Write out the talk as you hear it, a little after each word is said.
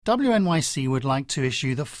WNYC would like to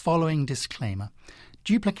issue the following disclaimer.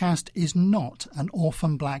 Duplicast is not an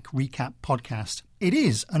Orphan Black recap podcast. It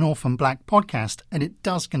is an Orphan Black podcast, and it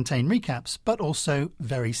does contain recaps, but also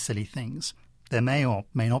very silly things. There may or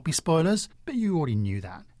may not be spoilers, but you already knew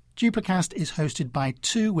that. Duplicast is hosted by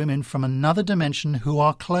two women from another dimension who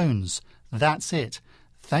are clones. That's it.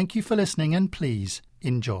 Thank you for listening, and please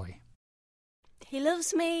enjoy. He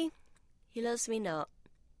loves me. He loves me not.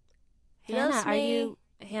 He Hannah, loves me.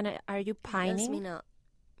 Hannah, are you pining? He loves me not.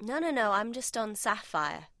 No, I'm just on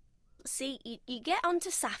Sapphire. See, you get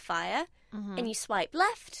onto Sapphire and you swipe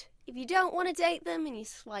left if you don't want to date them, and you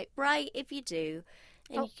swipe right if you do.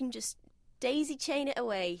 And you can just daisy chain it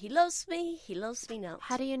away. He loves me not.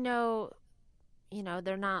 How do you know,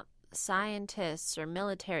 they're not scientists or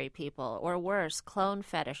military people, or worse, clone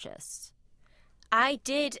fetishists? I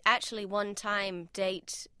did actually one time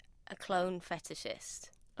date a clone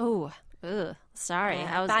fetishist. Oh, sorry.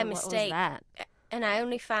 By mistake. What was that? And I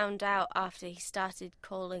only found out after he started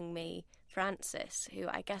calling me Frances, who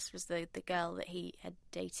I guess was the girl that he had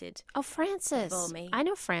dated. Oh, Frances. Before me. I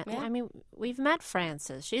know Frances. Yeah. I mean, we've met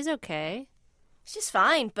Frances. She's okay. She's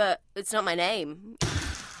fine, but it's not my name.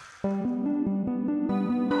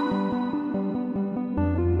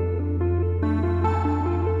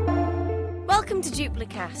 Welcome to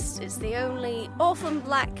Duplicast. It's the only Orphan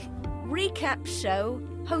Black recap show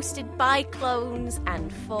hosted by clones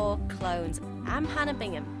and for clones. I'm Hannah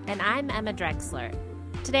Bingham. And I'm Emma Drexler.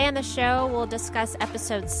 Today on the show, we'll discuss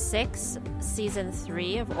episode 6, season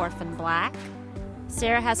 3 of Orphan Black.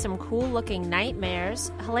 Sarah has some cool-looking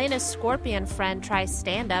nightmares. Helena's scorpion friend tries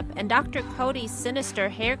stand-up, and Dr. Cody's sinister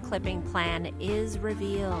hair-clipping plan is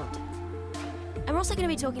revealed. And we're also going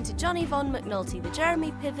to be talking to Johnny von McNulty, the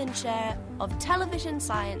Jeremy Piven Chair of Television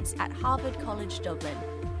Science at Harvard College, Dublin.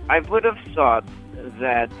 I would have thought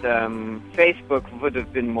that Facebook would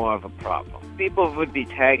have been more of a problem. People would be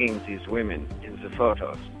tagging these women in the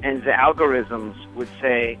photos, and the algorithms would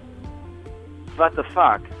say, what the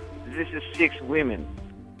fuck? This is 6 women.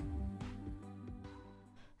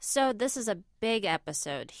 So this is a big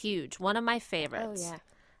episode, huge, one of my favorites. Oh, yeah.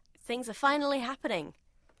 Things are finally happening.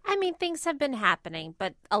 I mean, things have been happening,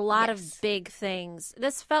 but a lot of big things.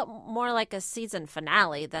 This felt more like a season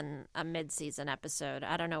finale than a mid-season episode.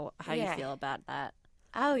 I don't know how you feel about that.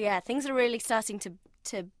 Oh, yeah. Things are really starting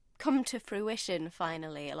to come to fruition,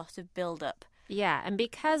 finally. A lot of build-up. Yeah, and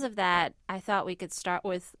because of that, I thought we could start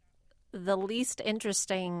with the least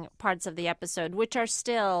interesting parts of the episode, which are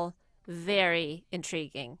still very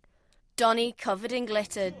intriguing. Donnie, covered in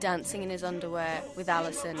glitter, dancing in his underwear with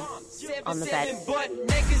Alison on the bed.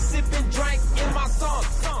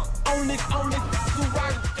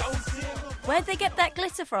 Where'd they get that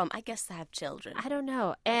glitter from? I guess they have children. I don't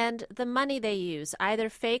know. And the money they use, either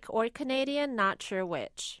fake or Canadian, not sure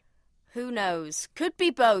which. Who knows? Could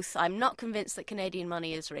be both. I'm not convinced that Canadian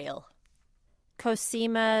money is real.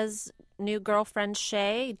 Cosima's new girlfriend,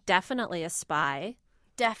 Shay, definitely a spy.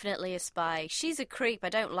 Definitely a spy. She's a creep. I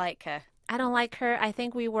don't like her. I don't like her. I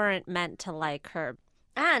think we weren't meant to like her.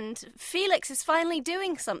 And Felix is finally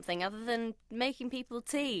doing something other than making people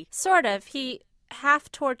tea. Sort of. He half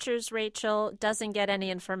tortures Rachel, doesn't get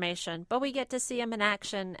any information, but we get to see him in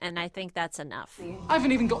action, and I think that's enough. I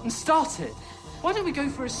haven't even gotten started. Why don't we go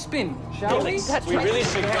for a spin, shall we? We really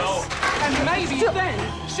should go. And maybe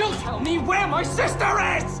then she'll tell me where my sister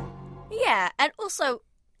is! Yeah, and also,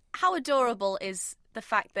 how adorable is the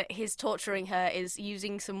fact that his torturing her is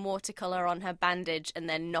using some watercolour on her bandage and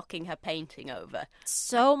then knocking her painting over.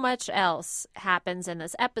 So much else happens in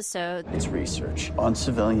this episode. It's research on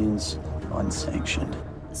civilians, unsanctioned.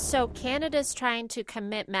 So Canada's trying to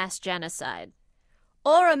commit mass genocide.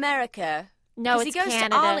 Or America. No, it's Canada. He goes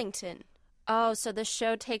to Arlington. Oh, so the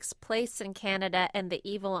show takes place in Canada and the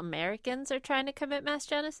evil Americans are trying to commit mass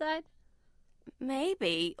genocide?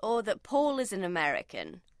 Maybe. Or that Paul is an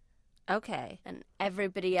American. Okay. And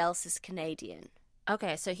everybody else is Canadian.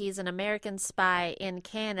 Okay, so he's an American spy in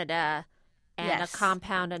Canada and a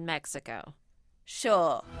compound in Mexico.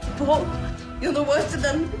 Sure. Paul, you're the worst of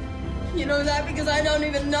them. You know that because I don't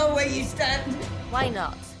even know where you stand. Why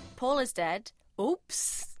not? Paul is dead.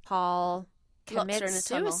 Oops. Paul commits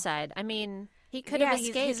suicide. I mean, he could have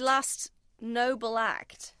escaped. His last noble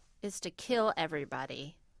act is to kill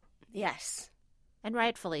everybody. Yes. And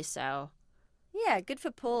rightfully so. Yeah, good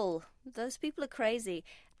for Paul. Those people are crazy.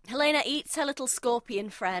 Helena eats her little scorpion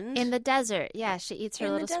friend. In the desert. Yeah, she eats her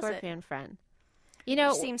little scorpion friend. You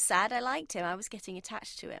know, he seems sad. I liked him. I was getting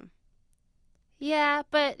attached to him. Yeah,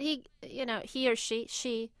 but he or she.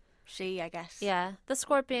 She, I guess. Yeah. The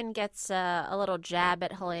scorpion gets a little jab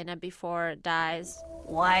at Helena before it dies.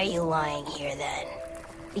 Why are you lying here, then?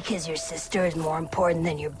 Because your sister is more important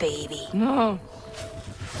than your baby. No.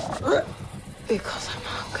 Because I'm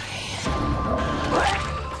hungry.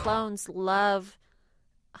 Clones love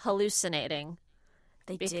hallucinating.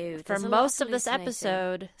 They do. For There's a lot most of this hallucinating.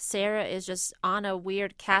 episode, Sarah is just on a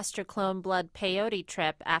weird castor clone blood peyote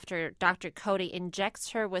trip after Dr. Cody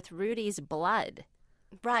injects her with Rudy's blood.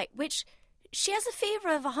 Right, which she has a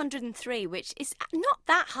fever of 103, which is not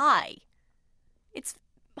that high. It's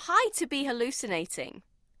high to be hallucinating.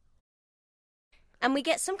 And we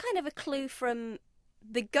get some kind of a clue from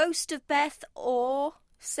the ghost of Beth or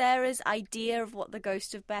Sarah's idea of what the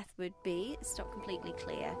ghost of Beth would be. It's not completely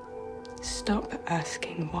clear. Stop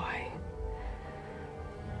asking why.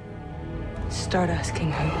 Start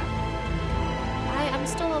asking who. I'm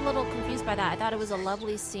still a little confused by that. I thought it was a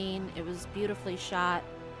lovely scene. It was beautifully shot.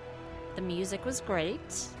 The music was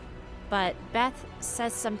great. But Beth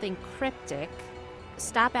says something cryptic.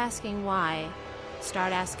 Stop asking why.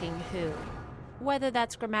 Start asking who. Whether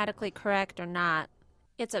that's grammatically correct or not,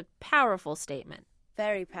 it's a powerful statement.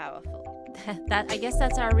 Very powerful. I guess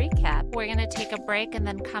that's our recap. We're going to take a break and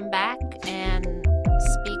then come back and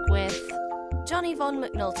speak with Johnny von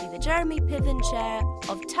McNulty, the Jeremy Piven Chair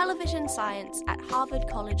of Television Science at Harvard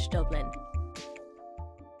College, Dublin.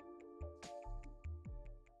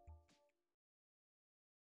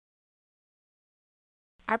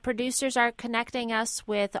 Our producers are connecting us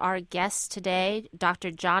with our guest today,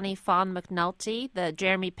 Dr. Johnny von McNulty, the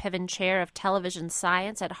Jeremy Piven Chair of Television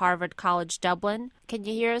Science at Harvard College, Dublin. Can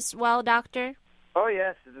you hear us well, Doctor? Oh,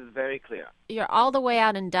 yes, it is very clear. You're all the way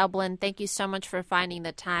out in Dublin. Thank you so much for finding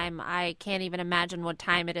the time. I can't even imagine what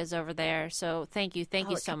time it is over there, so thank you so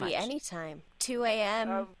much. It could be any time. 2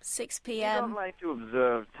 a.m., 6 We p.m. don't like to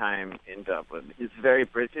observe time in Dublin. It's very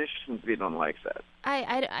British, and we don't like that.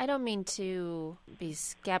 I don't mean to be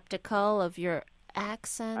skeptical of your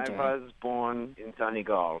accent. I was born in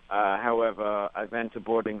Donegal. However, I went to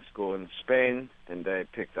boarding school in Spain, and I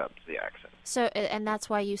picked up the accent. So, and that's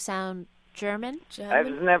why you sound German?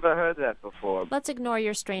 I've never heard that before. Let's ignore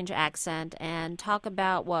your strange accent and talk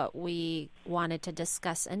about what we wanted to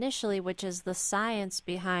discuss initially, which is the science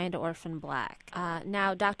behind Orphan Black.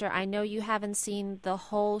 Now, Doctor, I know you haven't seen the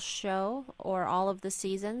whole show or all of the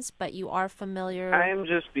seasons, but you are familiar. I am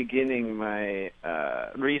just beginning my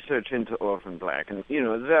research into Orphan Black. And,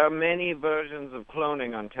 there are many versions of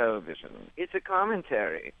cloning on television. It's a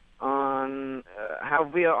commentary on how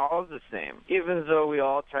we are all the same, even though we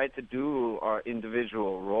all try to do our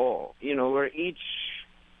individual role. We're each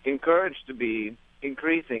encouraged to be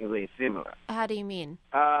increasingly similar. How do you mean?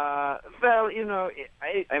 I'm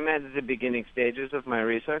at the beginning stages of my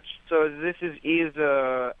research, so this is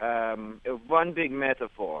either one big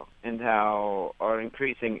metaphor and how our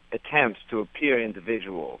increasing attempts to appear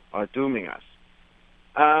individual are dooming us,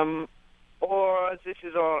 or this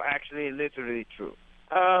is all actually literally true.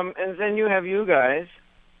 And then you have you guys,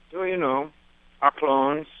 who, are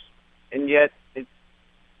clones, and yet it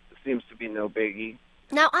seems to be no biggie.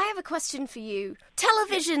 Now, I have a question for you.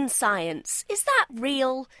 Television science, is that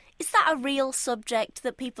real? Is that a real subject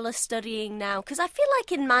that people are studying now? Because I feel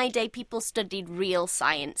like in my day people studied real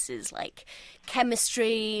sciences like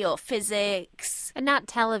chemistry or physics. And not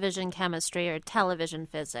television chemistry or television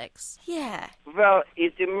physics. Yeah. Well,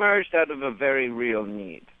 it emerged out of a very real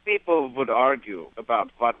need. People would argue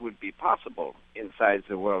about what would be possible inside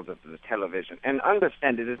the world of the television. And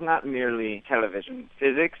understand, it is not merely television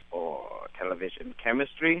physics or television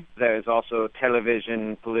chemistry. There is also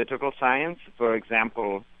television political science. For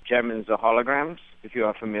example, Germans the Holograms, if you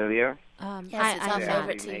are familiar. Yes, it's our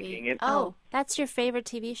favorite TV. Oh, that's your favorite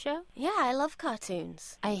TV show? Yeah, I love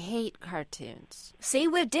cartoons. I hate cartoons. See,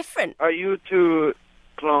 we're different. Are you two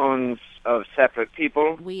clones of separate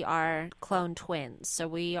people? We are clone twins, so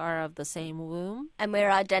we are of the same womb. And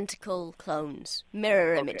we're identical clones.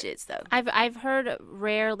 Mirror images, though. I've heard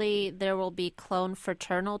rarely there will be clone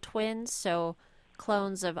fraternal twins, so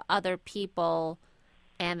clones of other people,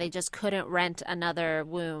 and they just couldn't rent another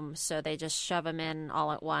womb, so they just shove them in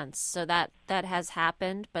all at once. So that has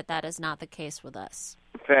happened, but that is not the case with us.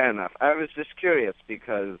 Fair enough. I was just curious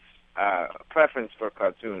because preference for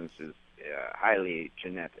cartoons is highly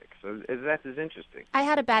genetic. So that is interesting. I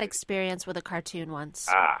had a bad experience with a cartoon once.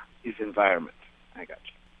 His environment. I got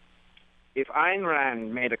you. If Ayn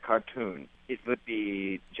Rand made a cartoon, it would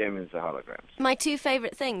be Germans the Holograms. My two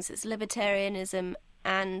favorite things is libertarianism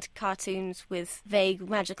and cartoons with vague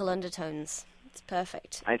magical undertones. It's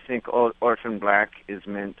perfect. I think Orphan Black is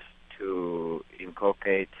meant to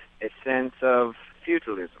inculcate a sense of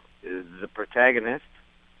feudalism. The protagonist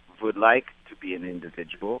would like to be an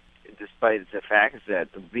individual, despite the fact that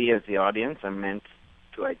we as the audience are meant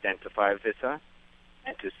to identify with her.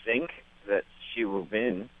 and to think that she will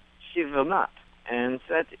win, she will not. And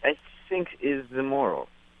that, I think, is the moral,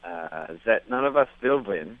 that none of us will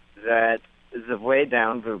win, that the way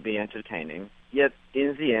down will be entertaining, yet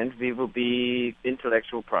in the end we will be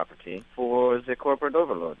intellectual property for the corporate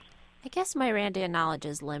overlords. I guess my Randian knowledge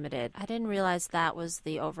is limited. I didn't realize that was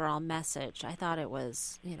the overall message. I thought it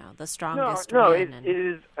was, the strongest No, win. it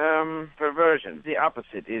is perversion. The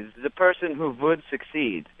opposite is the person who would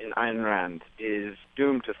succeed in Ayn Rand is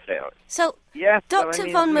doomed to fail. So, yes, Dr.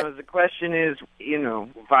 von the question is,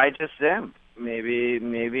 why just them?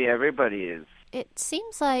 Maybe everybody is. It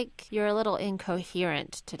seems like you're a little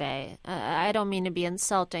incoherent today. I don't mean to be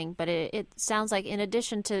insulting, but it sounds like in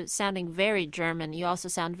addition to sounding very German, you also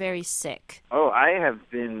sound very sick. Oh, I have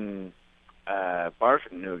been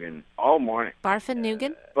barfennugen all morning.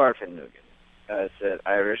 Barfennugen? Barfennugen. It's an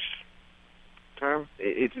Irish term.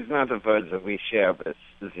 It is not a word that we share, but it's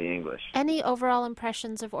the English. Any overall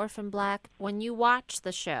impressions of Orphan Black when you watched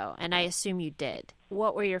the show, and I assume you did?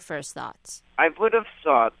 What were your first thoughts? I would have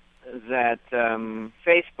thought that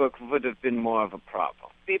Facebook would have been more of a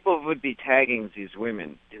problem. People would be tagging these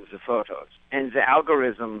women in the photos, and the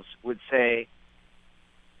algorithms would say,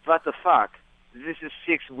 what the fuck? This is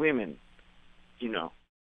 6 women,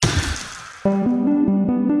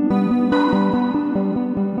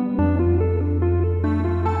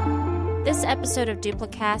 This episode of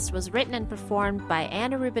Duplicast was written and performed by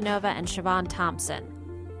Anna Rubinova and Siobhan Thompson.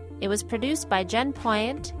 It was produced by Jen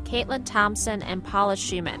Poyant, Caitlin Thompson, and Paula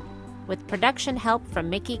Schumann, with production help from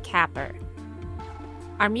Mickey Capper.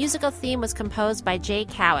 Our musical theme was composed by Jay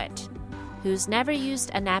Cowett, who's never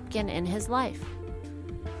used a napkin in his life.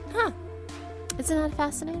 Huh. Isn't that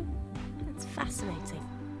fascinating? That's fascinating.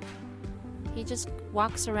 He just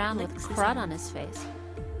walks around with crud on his face.